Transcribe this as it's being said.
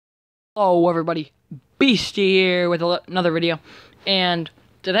Hello everybody, Beastie here with another video, and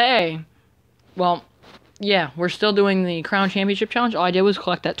today, well, yeah, we're still doing the Crown Championship Challenge. All I did was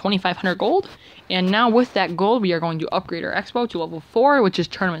collect that 2,500 gold, and now with that gold, we are going to upgrade our Expo to level 4, which is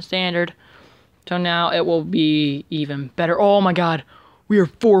tournament standard, so now it will be even better. Oh my god, we are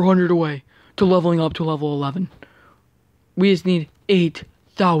 400 away to leveling up to level 11. We just need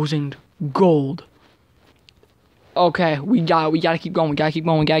 8,000 gold. Okay, we gotta keep going.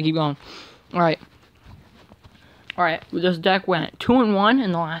 Alright. Alright, this deck went 2-1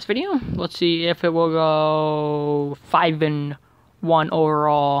 in the last video. Let's see if it will go 5-1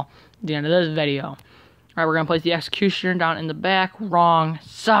 overall at the end of this video. Alright, we're gonna place the Executioner down in the back. Wrong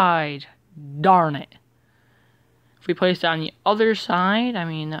side. Darn it. If we placed it on the other side, I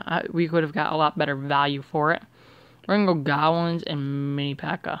mean, we could have got a lot better value for it. We're gonna go Goblins and Mini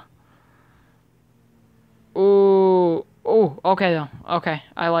P.E.K.K.A. Oh, okay though. Okay,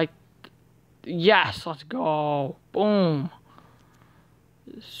 I like. Yes, let's go. Boom.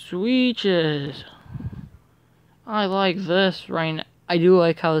 Switches. I like this right now. I do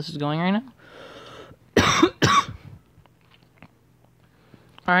like how this is going right now.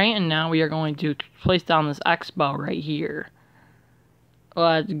 Alright, and now we are going to place down this Expo right here.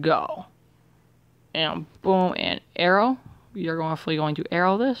 Let's go. And boom, and arrow. We are going to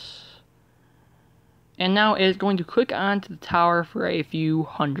arrow this. And now it's going to click onto the tower for a few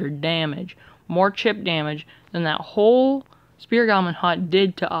hundred damage. More chip damage than that whole Spear Goblin hut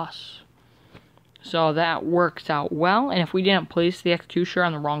did to us. So that works out well. And if we didn't place the Executioner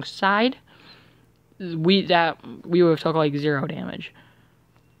on the wrong side, we would have took like 0 damage.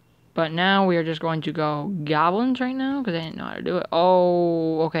 But now we are just going to go Goblins right now because I didn't know how to do it.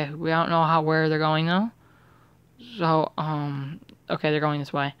 Oh, okay. We don't know where they're going though. So, okay, they're going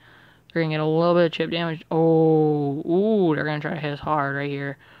this way. They're going to get a little bit of chip damage. Oh, ooh, they're going to try to hit us hard right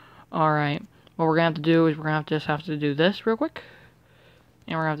here. Alright, what we're going to have to do is we're going to have to do this real quick.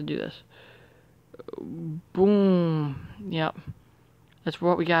 And we're going to have to do this. Boom. Yep. That's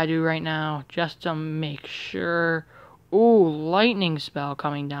what we got to do right now, just to make sure. Ooh, lightning spell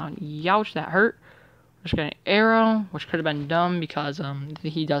coming down. Youch, that hurt. We're just going to arrow, which could have been dumb because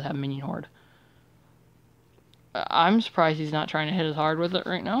he does have minion horde. I'm surprised he's not trying to hit as hard with it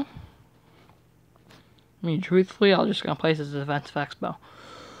right now. I mean, truthfully, I'm just going to place this as a defensive Expo.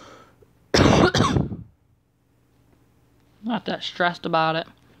 Not that stressed about it.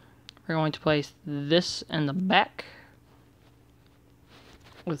 We're going to place this in the back.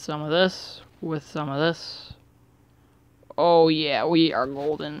 With some of this. With some of this. Oh, yeah, we are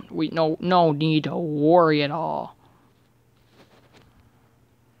golden. We no need to worry at all.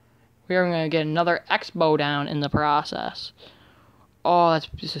 We are going to get another Expo down in the process. Oh,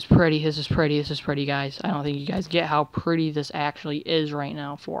 this is pretty. This is pretty, guys. I don't think you guys get how pretty this actually is right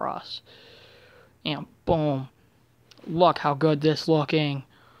now for us. And boom. Look how good this looking.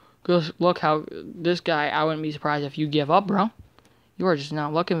 Look how this guy, I wouldn't be surprised if you give up, bro. You are just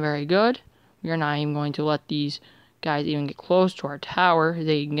not looking very good. We are not even going to let these guys even get close to our tower.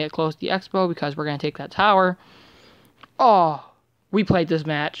 They can get close to the Expo because we're going to take that tower. Oh, we played this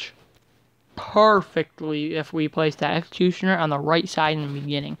match perfectly if we placed that Executioner on the right side in the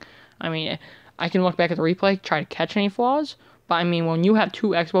beginning. I mean, I can look back at the replay, try to catch any flaws, but I mean, when you have 2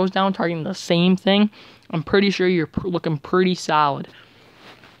 Expos down targeting the same thing, I'm pretty sure you're looking pretty solid.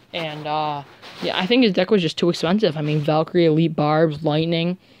 And, yeah, I think his deck was just too expensive. I mean, Valkyrie, Elite Barbs,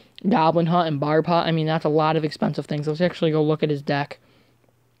 Lightning, Goblin Hut, and Barb Hut. I mean, that's a lot of expensive things. Let's actually go look at his deck.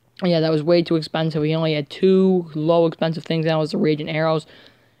 Yeah, that was way too expensive. He only had 2 low expensive things. That was the Raging Arrows.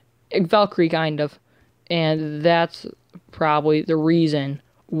 Valkyrie, kind of. And that's probably the reason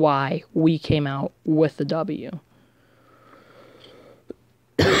why we came out with the W.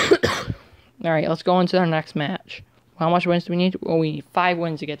 Alright, let's go into our next match. How much wins do we need? Well, we need 5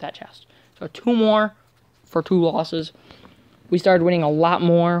 wins to get that chest. So 2 more for 2 losses. We started winning a lot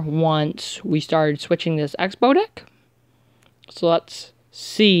more once we started switching this Expo deck. So let's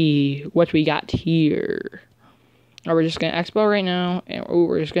see what we got here. Or we're just going to Expo right now. And ooh,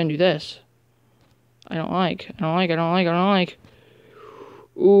 we're just going to do this. I don't like.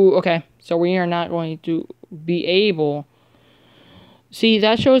 Ooh, okay. So we are not going to be able. See,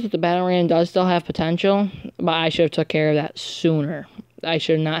 that shows that the Battle Ram does still have potential. But I should have took care of that sooner. I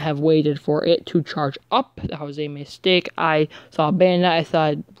should not have waited for it to charge up. That was a mistake. I saw a bandit. I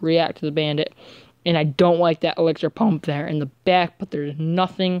thought I'd react to the bandit. And I don't like that elixir pump there in the back. But there's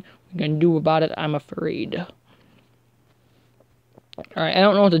nothing we can do about it, I'm afraid. Alright, I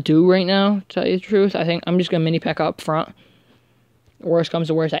don't know what to do right now, to tell you the truth. I think I'm just going to Mini P.E.K.K.A. up front. Worst comes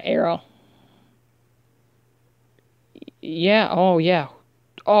to worst, that arrow. Yeah, oh yeah.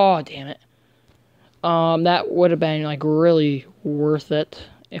 Oh, damn it. That would have been, like, really worth it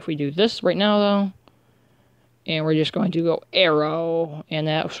if we do this right now, though. And we're just going to go arrow, and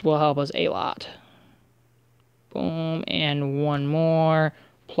that will help us a lot. Boom, and one more,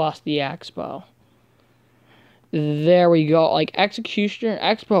 plus the expo. There we go. Like, Executioner,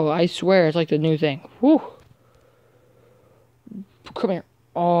 expo, I swear, it's like the new thing. Whew. Come here.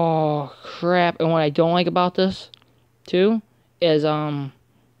 Oh, crap. And what I don't like about this, too, is,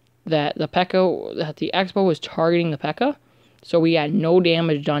 that the P.E.K.K.A, that the expo was targeting the P.E.K.K.A, so we had no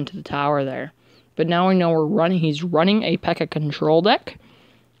damage done to the tower there. But now we know he's running a P.E.K.K.A control deck,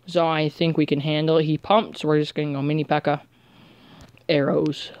 so I think we can handle it. He pumped, so we're just going to go mini P.E.K.K.A.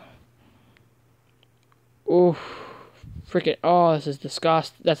 Arrows. Oof. Freaking, oh, this is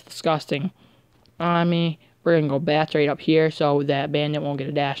that's disgusting. On me. We're going to go bats right up here so that bandit won't get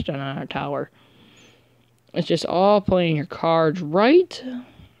a dash done on our tower. It's just all playing your cards right.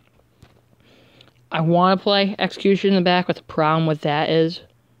 I want to play Execution in the back, but the problem with that is,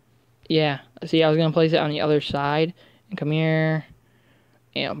 yeah, see, I was going to place it on the other side, and come here,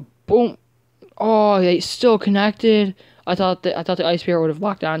 and boom. Oh, they still connected. I thought the Ice Spirit would have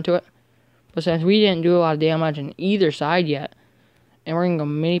locked onto it, but since we didn't do a lot of damage on either side yet, and we're going to go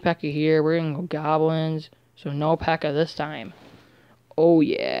mini P.E.K.K.A here, we're going to go goblins, so no P.E.K.K.A this time. Oh,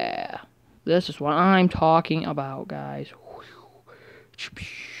 yeah. This is what I'm talking about, guys.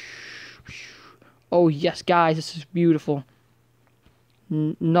 Oh, yes, guys, this is beautiful.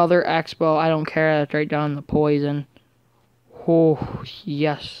 Another expo. I don't care. That's right down the poison. Oh,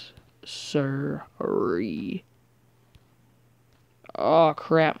 yes, sir. Oh,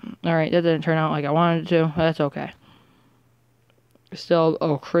 crap. Alright, that didn't turn out like I wanted it to. That's okay. Still,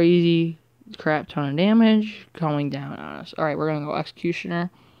 oh, crazy crap ton of damage coming down on us. Alright, we're going to go Executioner.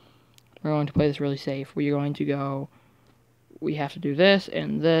 We're going to play this really safe. We're going to go... We have to do this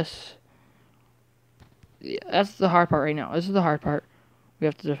and this. Yeah, that's the hard part right now. This is the hard part. We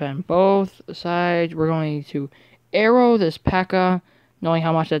have to defend both sides. We're going to arrow this P.E.K.K.A, knowing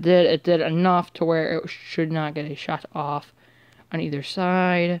how much that did. It did enough to where it should not get a shot off on either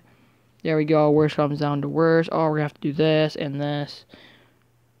side. There we go. Worst comes down to worst. Oh, we're going to have to do this and this.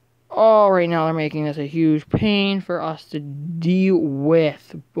 Oh, right now they're making this a huge pain for us to deal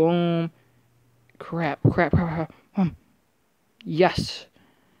with. Boom. Crap. Yes.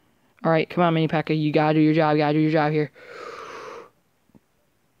 Alright, come on, mini P.E.K.K.A. You gotta do your job. Here.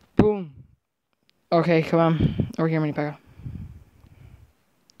 Boom. Okay, come on. Over here, mini P.E.K.K.A.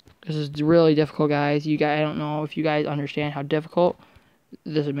 This is really difficult, guys. I don't know if you guys understand how difficult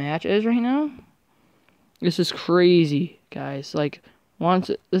this match is right now. This is crazy, guys. Like,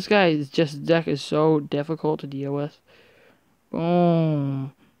 this guy's deck is so difficult to deal with.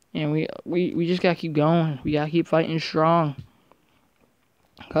 Boom. And we just gotta keep going. We gotta keep fighting strong.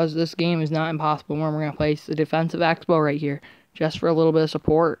 Because this game is not impossible. We're going to place the defensive expo right here. Just for a little bit of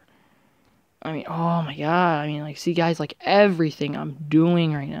support. I mean, oh my god. I mean, like, see, guys, like, everything I'm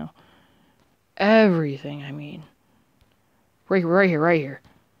doing right now. Everything, I mean. Right here.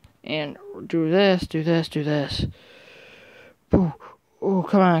 And do this. Boo. Oh,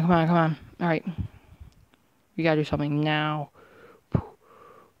 come on. Alright. We gotta do something now.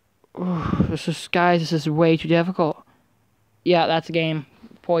 Oh, this is way too difficult. Yeah, that's a game.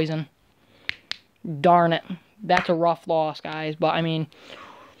 Poison. Darn it. That's a rough loss, guys. But, I mean,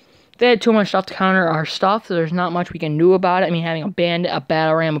 they had too much stuff to counter our stuff, so there's not much we can do about it. I mean, having a bandit, a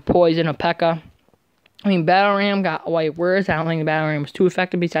battle ram, a poison, a P.E.K.K.A. I mean, battle ram got white words. I don't think the battle ram was too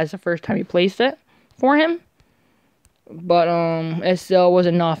effective besides the first time he placed it for him. But, it still was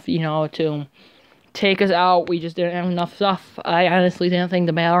enough, you know, to take us out. We just didn't have enough stuff. I honestly didn't think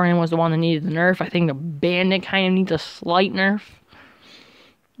the battle ram was the one that needed the nerf. I think the bandit kind of needs a slight nerf.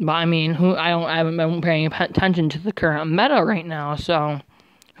 But I mean, I haven't been paying attention to the current meta right now, so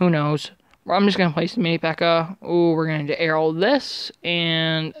who knows? I'm just gonna place the mini P.E.K.K.A. Ooh, we're gonna arrow this,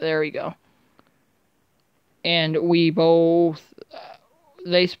 and there we go. And we both,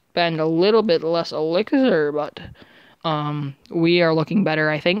 they spend a little bit less elixir, but we are looking better,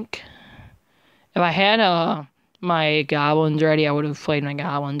 I think. If I had my goblins ready, I would have played my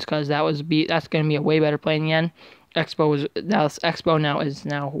goblins, because that's gonna be a way better play in the end. Expo now is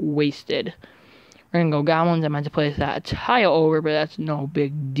wasted. We're gonna go goblins. I meant to place that tile over, but that's no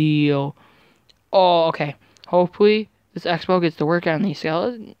big deal. Oh, okay. Hopefully this expo gets to work on these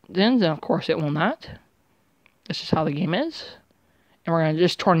skeletons, and of course it will not. That's just how the game is. And we're gonna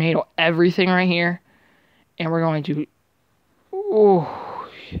just tornado everything right here, and we're going to. Oh,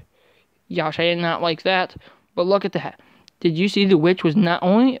 gosh, I did not like that. But look at that. Did you see the witch was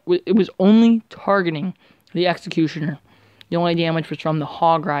only targeting the executioner? The only damage was from the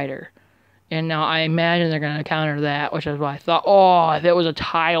Hog Rider. And now I imagine they're going to counter that, which is what I thought. Oh, if it was a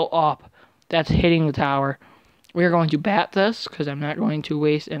tile up, that's hitting the tower. We're going to bat this, because I'm not going to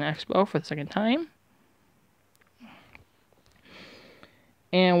waste an Expo for the second time.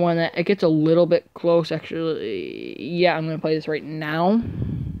 And when it gets a little bit close, actually, yeah, I'm going to play this right now.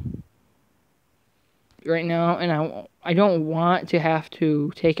 Right now, and I don't want to have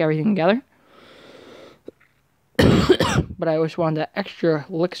to take everything together. But I just want that extra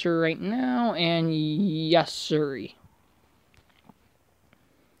elixir right now, and yes, sirree.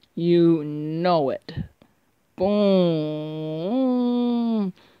 You know it. Boom.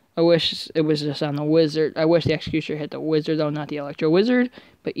 I wish it was just on the wizard. I wish the executioner hit the wizard, though, not the electro wizard.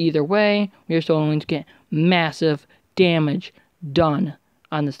 But either way, we're still going to get massive damage done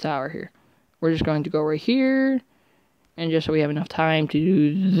on this tower here. We're just going to go right here, and just so we have enough time to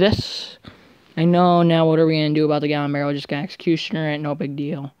do this. I know, now what are we going to do about the Goblin Barrel? Just gonna executioner it, no big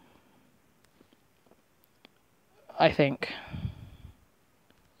deal. I think.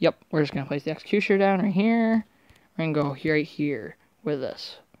 Yep, we're just going to place the executioner down right here. We're going to go right here with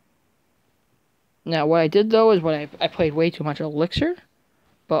this. Now, what I did, though, is I played way too much elixir.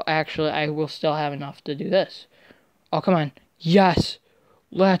 But actually, I will still have enough to do this. Oh, come on. Yes!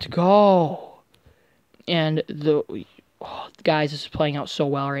 Let's go! And guys, this is playing out so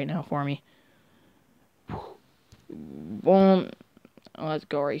well right now for me. Boom. Let's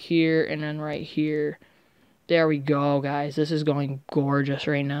go right here, and then right here. There we go, guys. This is going gorgeous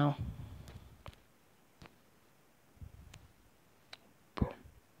right now. Boom.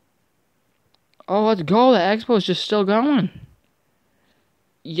 Oh, let's go. The Expo is just still going.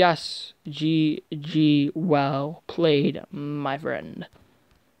 Yes. GG. Well played, my friend.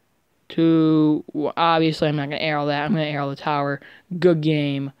 Obviously, I'm not going to arrow that. I'm going to arrow the tower. Good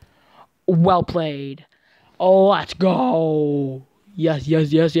game. Well played. Oh, let's go. Yes,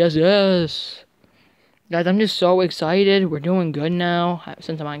 yes, yes, yes, yes. Guys, I'm just so excited. We're doing good now.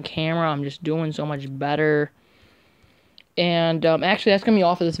 Since I'm on camera, I'm just doing so much better. And actually, that's going to be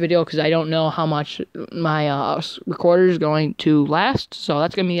all for this video because I don't know how much my recorder is going to last. So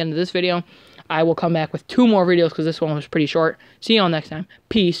that's going to be the end of this video. I will come back with 2 more videos because this one was pretty short. See y'all next time.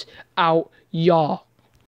 Peace out, y'all.